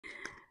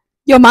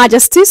Your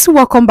Majesties,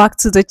 welcome back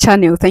to the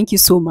channel. Thank you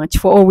so much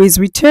for always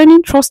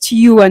returning. Trust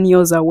you and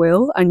yours are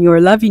well, and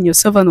you're loving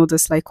yourself and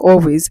others like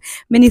always.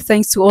 Many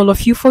thanks to all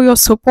of you for your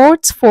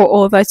support, for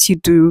all that you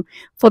do,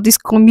 for this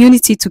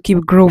community to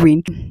keep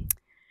growing.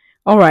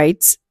 All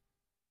right,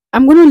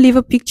 I'm going to leave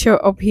a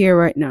picture up here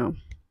right now.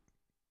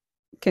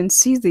 You can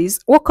see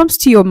this. What comes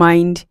to your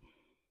mind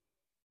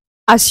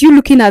as you're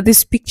looking at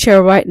this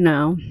picture right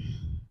now?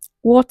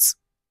 What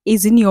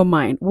is in your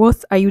mind?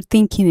 What are you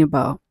thinking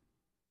about?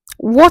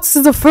 What's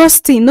the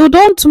first thing? No,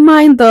 don't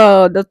mind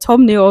the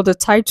thumbnail or the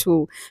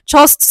title.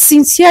 Just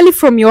sincerely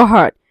from your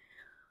heart.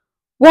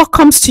 What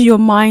comes to your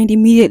mind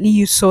immediately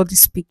you saw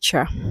this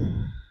picture?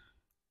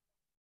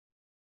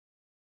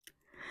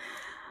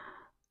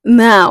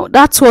 Now,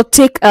 that's what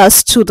take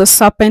us to the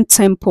Serpent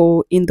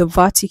Temple in the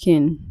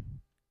Vatican.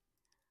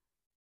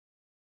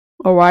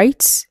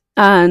 Alright?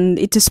 And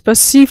it is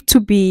perceived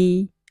to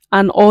be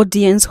an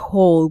audience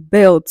hall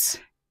built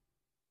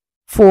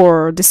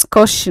for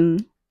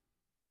discussion.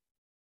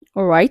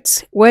 All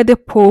right, where the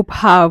Pope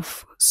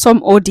have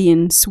some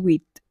audience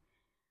with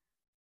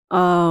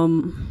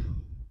the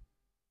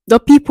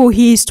people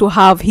he is to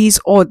have his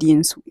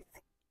audience with.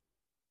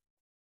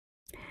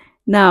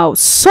 Now,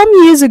 some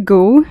years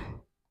ago,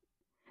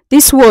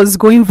 this was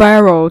going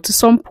viral to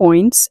some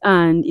points,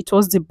 and it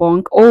was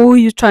debunked. Oh,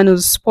 you're trying to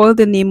spoil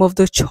the name of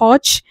the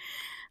church.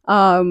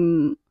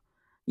 You're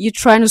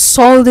trying to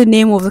soil the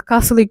name of the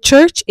Catholic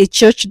Church, a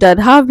church that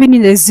have been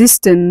in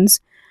existence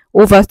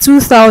over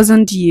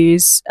 2,000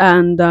 years,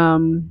 and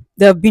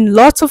there have been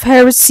lots of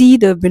heresy.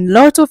 There have been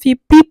lots of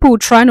people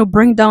trying to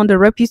bring down the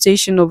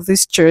reputation of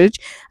this church,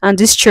 and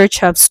this church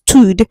have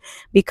stood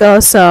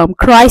because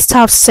Christ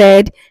have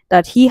said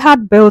that he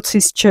had built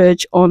his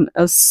church on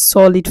a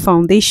solid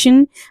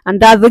foundation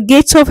and that the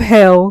gates of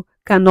hell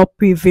cannot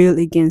prevail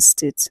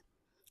against it.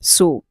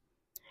 So,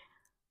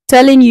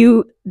 telling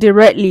you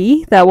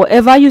directly that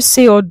whatever you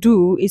say or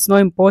do is not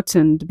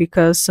important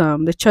because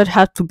the church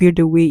had to be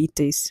the way it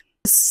is.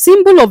 The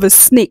symbol of a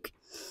snake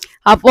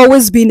have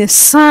always been a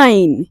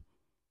sign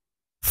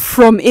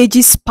from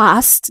ages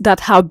past that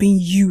have been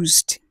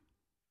used.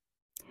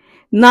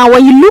 Now,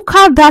 when you look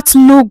at that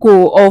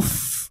logo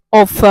of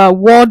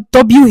World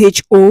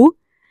WHO,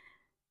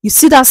 you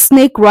see that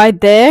snake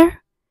right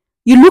there.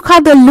 You look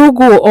at the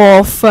logo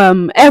of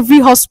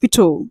every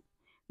hospital.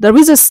 There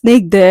is a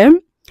snake there.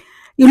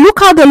 You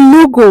look at the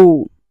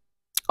logo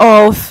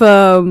of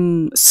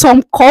some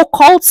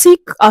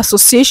cultic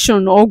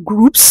association or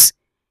groups.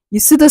 You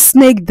see the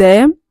snake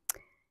there.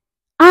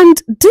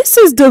 And this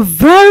is the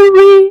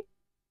very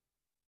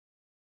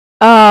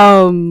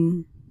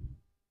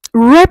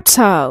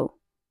reptile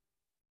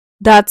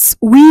that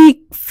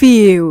we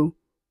feel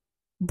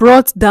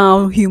brought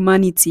down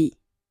humanity,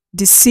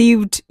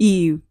 deceived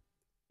Eve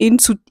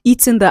into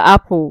eating the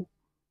apple.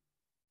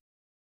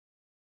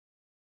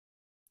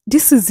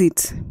 This is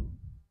it.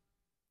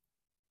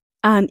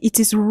 And it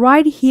is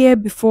right here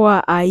before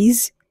our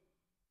eyes.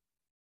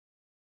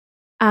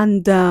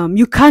 And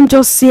you can't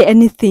just say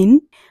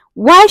anything.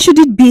 Why should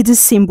it be this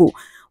symbol?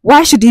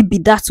 Why should it be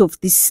that of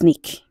this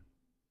snake?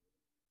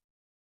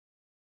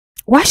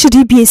 Why should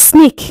it be a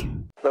snake?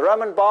 The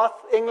Roman bath,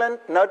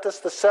 England, notice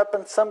the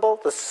serpent symbol.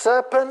 The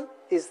serpent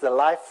is the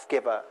life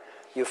giver.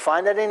 You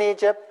find it in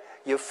Egypt.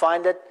 You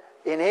find it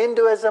in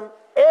Hinduism.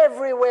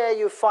 Everywhere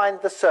you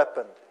find the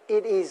serpent.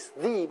 It is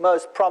the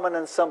most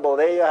prominent symbol.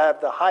 There you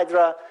have the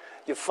Hydra.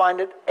 You find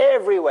it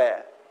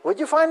everywhere. Would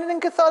you find it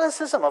in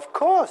Catholicism? Of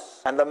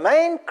course. And the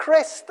main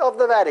crest of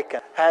the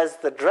Vatican has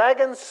the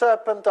dragon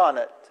serpent on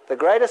it. The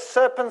greatest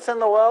serpents in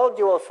the world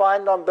you will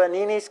find on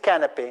Bernini's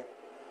canopy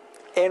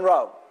in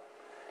Rome.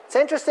 It's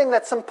interesting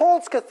that St.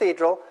 Paul's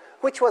Cathedral,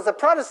 which was a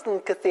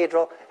Protestant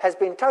cathedral, has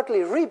been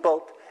totally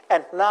rebuilt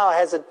and now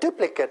has a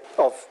duplicate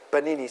of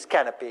Bernini's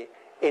canopy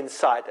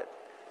inside it.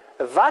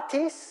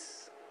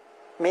 Vatis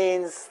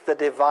means the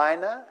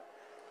diviner.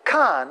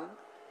 Khan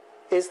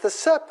is the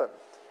serpent.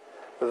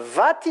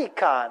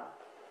 Vatican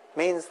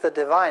means the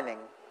divining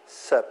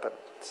serpent.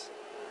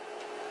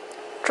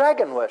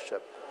 Dragon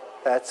worship,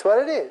 that's what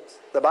it is.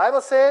 The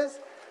Bible says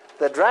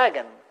the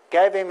dragon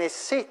gave him his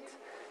seat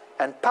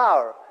and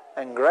power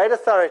and great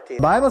authority.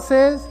 The Bible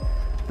says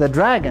the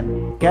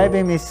dragon gave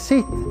him his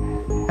seat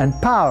and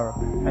power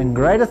and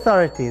great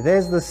authority.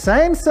 There's the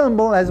same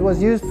symbol as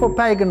was used for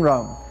pagan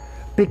Rome,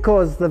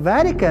 because the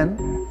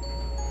Vatican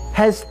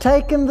has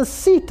taken the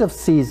seat of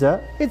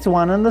Caesar. It's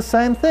one and the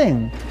same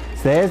thing.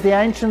 There's the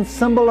ancient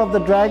symbol of the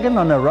dragon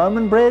on a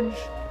Roman bridge.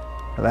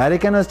 The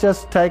Vatican has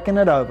just taken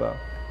it over.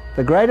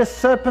 The greatest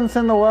serpents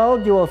in the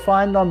world you will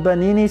find on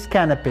Bernini's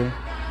canopy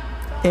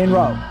in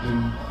Rome.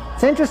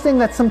 It's interesting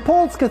that St.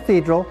 Paul's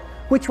Cathedral,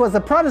 which was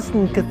a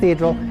Protestant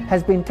cathedral,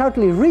 has been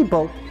totally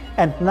rebuilt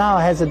and now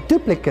has a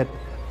duplicate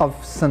of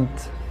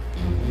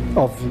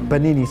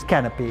Bernini's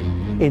canopy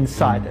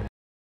inside it.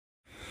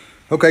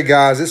 Okay,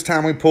 guys, it's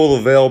time we pull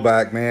the veil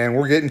back, man.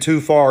 We're getting too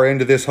far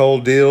into this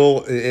whole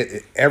deal.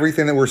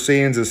 Everything that we're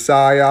seeing is a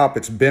psyop.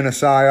 It's been a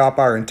psyop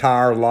our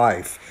entire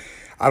life.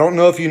 I don't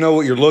know if you know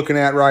what you're looking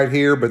at right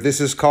here, but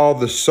this is called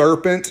the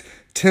Serpent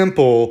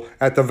temple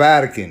at the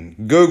Vatican.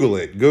 Google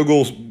it.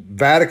 Google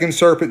Vatican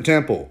Serpent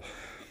Temple.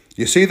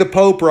 You see the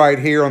Pope right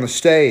here on the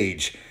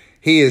stage.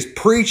 He is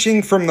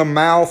preaching from the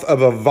mouth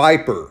of a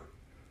viper.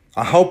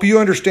 I hope you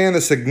understand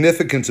the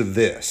significance of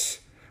this.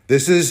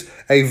 This is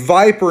a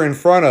viper in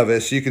front of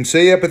us. You can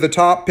see up at the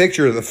top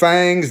picture the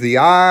fangs, the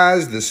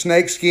eyes, the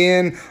snake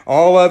skin,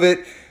 all of it.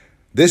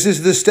 This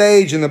is the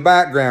stage in the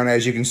background.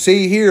 As you can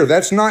see here,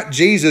 that's not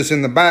Jesus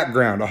in the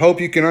background. I hope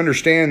you can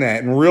understand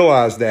that and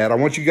realize that. I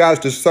want you guys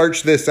to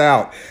search this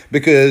out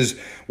because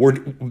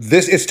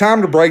it's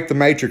time to break the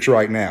matrix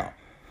right now.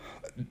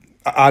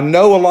 I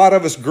know a lot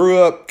of us grew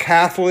up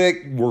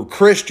Catholic, we're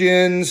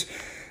Christians.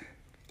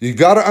 You've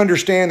got to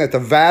understand that the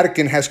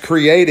Vatican has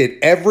created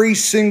every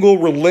single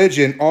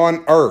religion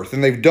on earth,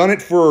 and they've done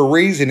it for a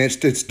reason. It's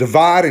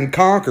divide and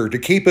conquer, to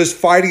keep us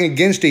fighting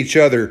against each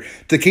other,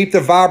 to keep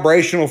the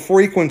vibrational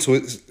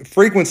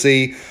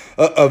frequency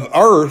of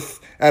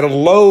earth at a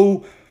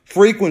low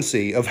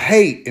frequency of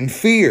hate and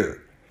fear.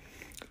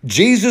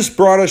 Jesus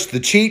brought us the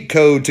cheat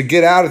code to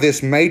get out of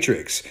this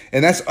matrix,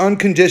 and that's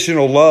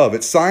unconditional love.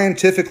 It's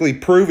scientifically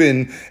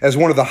proven as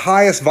one of the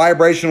highest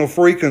vibrational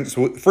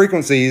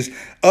frequencies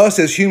us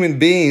as human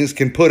beings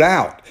can put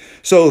out.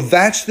 So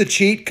that's the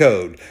cheat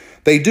code.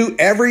 They do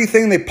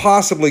everything they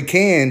possibly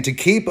can to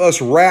keep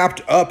us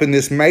wrapped up in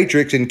this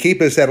matrix and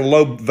keep us at a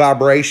low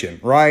vibration,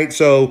 right?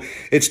 So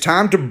it's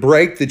time to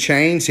break the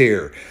chains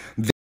here.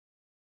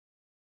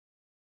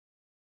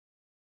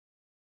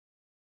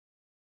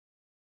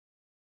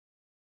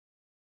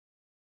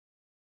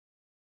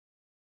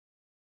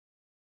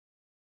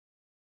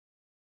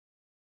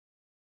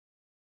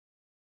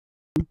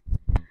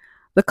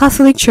 The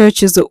Catholic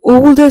Church is the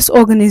oldest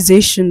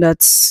organization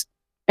that's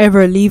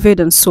ever lived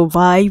and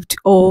survived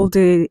all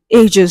the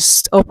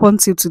ages up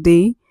until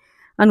today.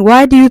 And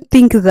why do you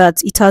think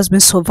that it has been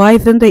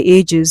surviving the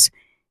ages?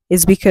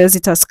 It's because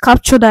it has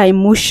captured our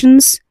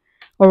emotions,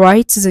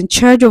 alright? It's in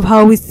charge of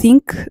how we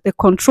think, they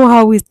control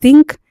how we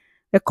think,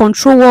 they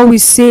control what we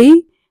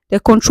say, they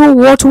control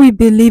what we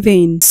believe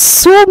in.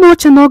 So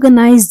much an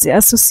organized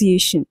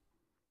association.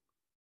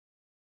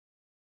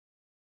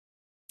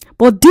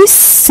 But this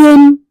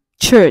same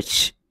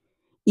church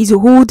is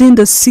holding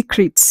the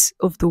secrets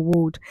of the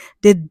world.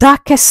 The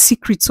darkest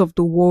secrets of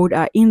the world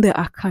are in the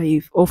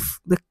archive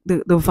of the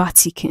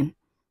Vatican.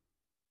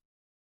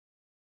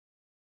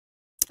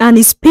 And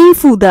it's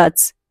painful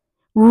that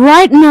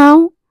right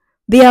now,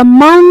 the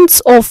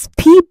amount of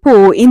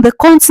people in the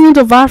continent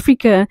of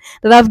Africa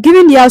that have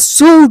given their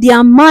soul,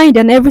 their mind,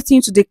 and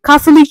everything to the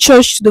Catholic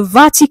Church, to the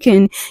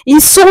Vatican,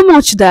 is so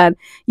much that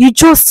you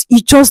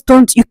just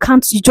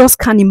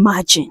can't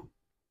imagine.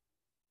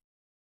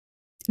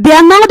 They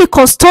are now the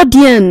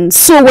custodians.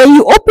 So when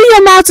you open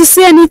your mouth to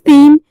say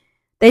anything,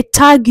 they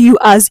tag you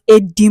as a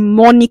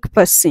demonic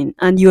person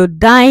and you're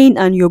dying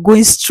and you're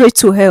going straight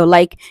to hell.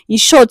 Like, in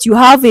short, you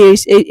have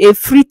a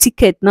free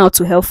ticket now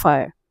to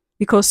hellfire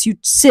because you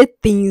said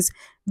things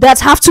that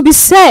have to be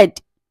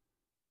said.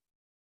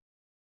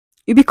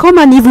 You become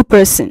an evil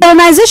person.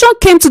 Colonization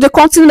came to the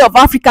continent of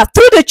Africa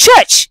through the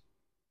church.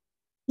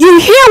 You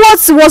hear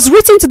what was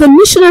written to the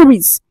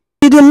missionaries.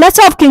 The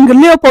letter of King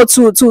Leopold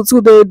to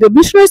the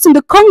missionaries in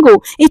the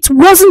Congo, it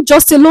wasn't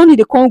just alone in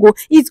the Congo,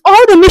 it's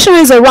all the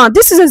missionaries around.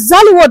 This is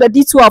exactly what they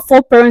did to our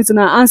foreparents and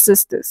our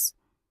ancestors.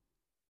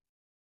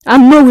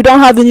 And no, we don't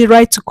have any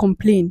right to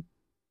complain.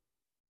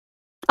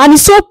 And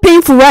it's so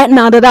painful right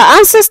now that our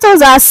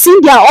ancestors are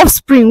seeing their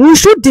offspring who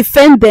should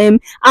defend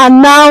them are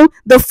now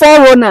the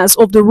forerunners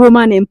of the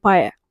Roman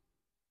Empire.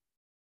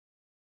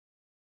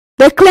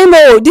 They claim,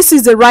 oh, this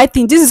is the right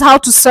thing. This is how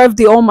to serve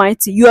the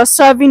Almighty. You are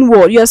serving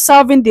what? You are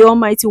serving the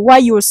Almighty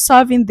while you are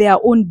serving their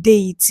own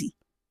deity.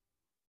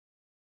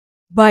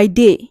 By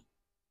day,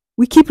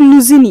 we keep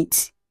losing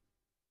it.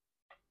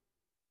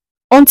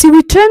 Until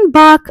we turn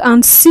back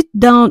and sit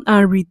down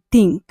and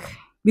rethink.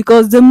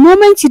 Because the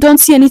moment you don't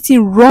see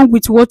anything wrong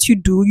with what you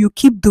do, you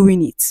keep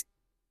doing it.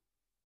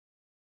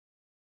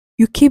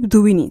 You keep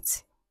doing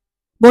it.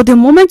 But the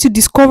moment you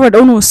discover that,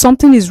 oh no,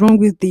 something is wrong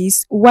with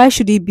this, why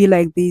should it be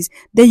like this?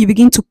 Then you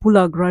begin to pull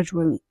out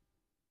gradually.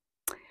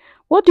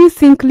 What do you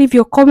think? Leave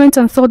your comment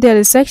and thought there in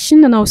the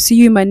section, and I'll see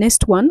you in my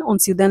next one.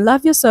 Until then,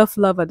 love yourself,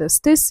 love others,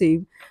 stay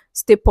safe,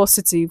 stay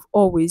positive,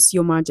 always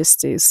your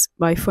majesties.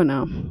 Bye for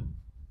now.